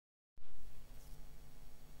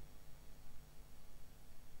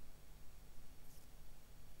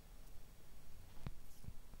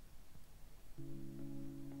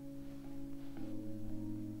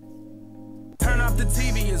the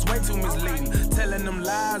TV is way too misleading. Telling them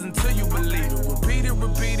lies until you believe it. Repeat it,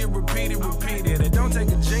 repeat it, repeat it, repeat it. It don't take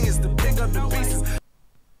a genius to pick up the pieces.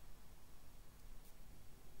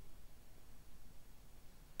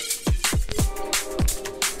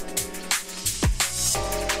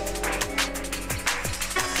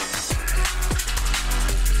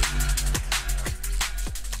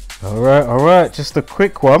 All right, just a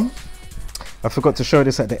quick one. I forgot to show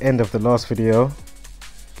this at the end of the last video,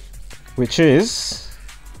 which is,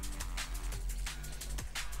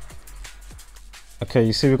 okay,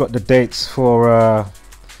 you see we've got the dates for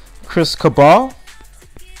Chris Kaba, of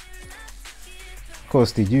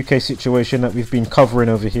course the UK situation that we've been covering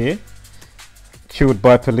over here, killed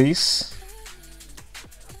by police,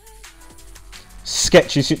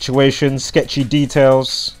 sketchy situation, sketchy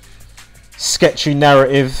details, sketchy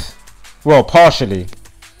narrative, well, partially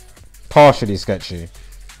sketchy.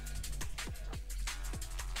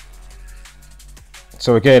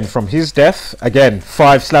 So again, from his death, again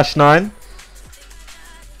 5/9.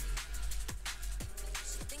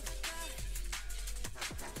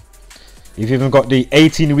 You've even got the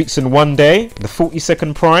 18 weeks and 1 day, the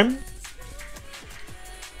 42nd prime.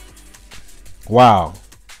 Wow.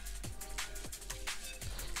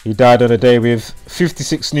 He died on a day with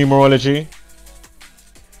 56 numerology,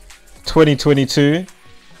 2022.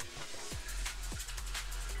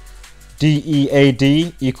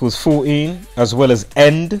 DEAD equals 14, as well as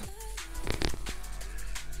end.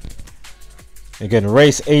 Again,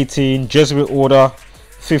 race 18, Jesuit order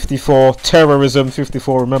 54, terrorism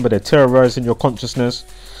 54. Remember, they're terrorizing your consciousness.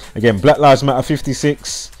 Again, Black Lives Matter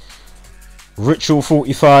 56, ritual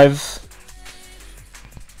 45.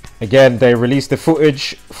 Again, they released the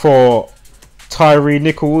footage for Tyre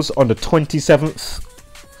Nichols on the 27th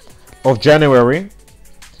of January.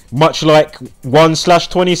 Much like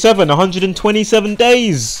 1/27, 127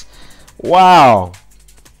 days. Wow.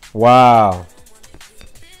 Wow.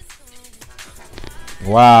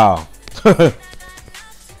 Wow.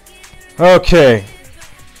 Okay.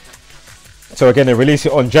 So again, they released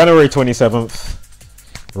it on January 27th.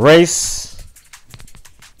 Race,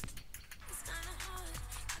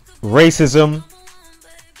 racism,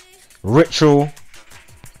 ritual,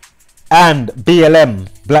 and BLM,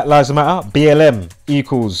 Black Lives Matter, BLM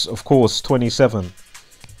equals, of course, 27.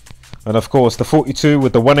 And of course, the 42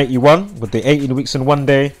 with the 181, with the 18 weeks and 1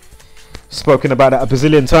 day. Spoken about that a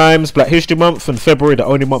bazillion times. Black History Month, and February, the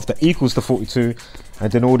only month that equals the 42.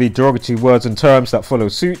 And then all the derogatory words and terms that follow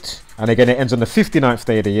suit. And again, it ends on the 59th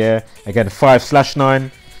day of the year. Again,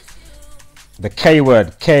 5/9. The K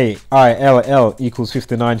word, K-I-L-L, equals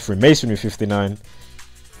 59, Freemasonry 59.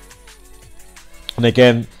 And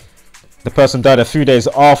again, the person died a few days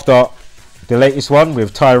after the latest one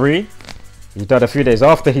with Tyre. He died a few days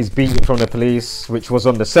after he's beaten from the police, which was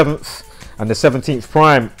on the 7th. And the 17th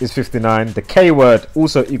prime is 59. The K word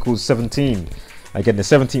also equals 17. Again, the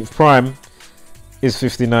 17th prime is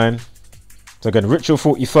 59. So again, ritual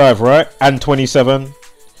 45, right? And 27.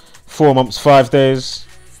 4 months, 5 days.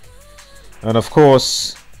 And of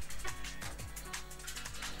course,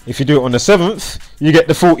 if you do it on the 7th, you get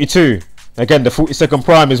the 42. Again, the 42nd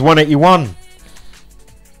prime is 181.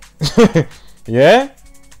 Yeah?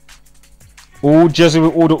 All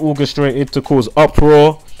Jesuit order orchestrated to cause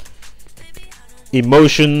uproar,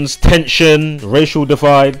 emotions, tension, racial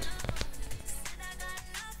divide.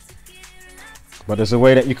 But there's a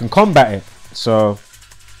way that you can combat it. So,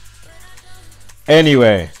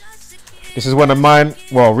 anyway, this is one of mine,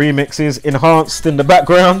 well, remixes, enhanced in the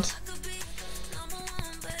background.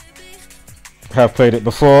 Have played it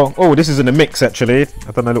before. Oh, this is in a mix actually.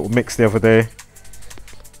 I've done a little mix the other day.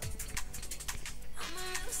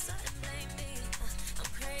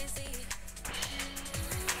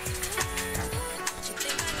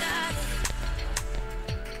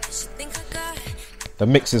 The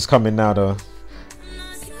mix is coming now though.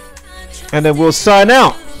 And then we'll sign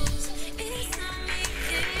out.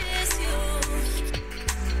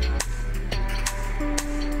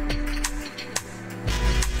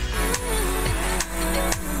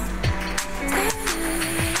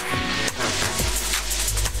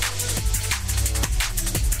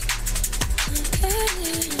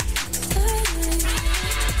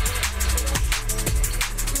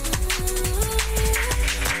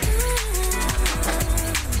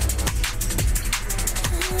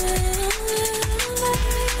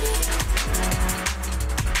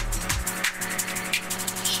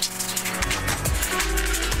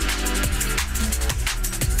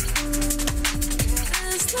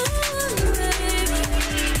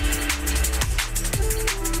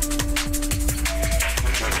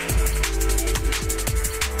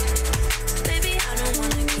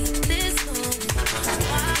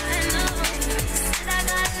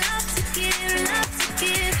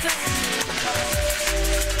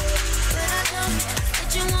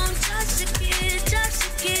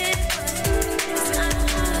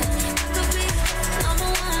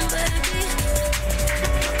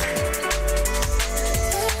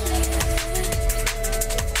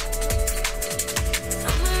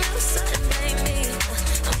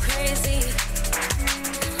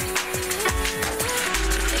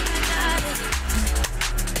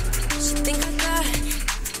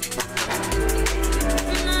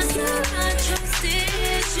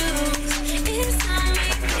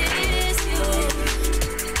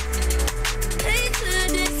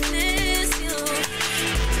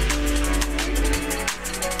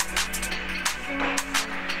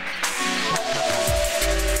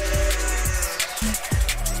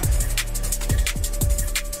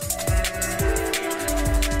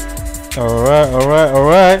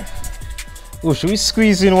 Alright. Oh, should we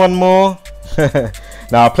squeeze in one more?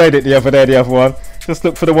 Now I played it the other day, the other one. Just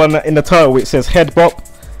look for the one that in the title it says Head Bop.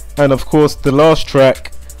 And of course the last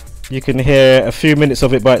track, you can hear a few minutes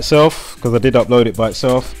of it by itself, because I did upload it by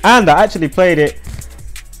itself. And I actually played it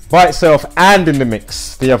by itself and in the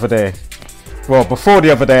mix the other day. Well, before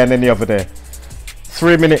the other day and then the other day.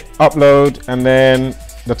 3-minute upload and then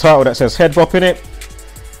the title that says Head Bop in it.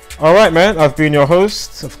 Alright man, I've been your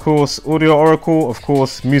host, of course Audio Oracle, of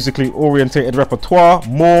course musically orientated repertoire,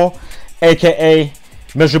 more, aka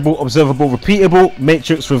measurable, observable, repeatable,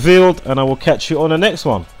 matrix revealed, and I will catch you on the next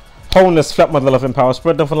one. Wholeness, flat mother, love and power,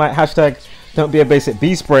 spread nothing like hashtag don't be a basic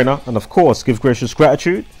beast brainer, and of course give gracious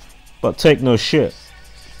gratitude, but take no shit.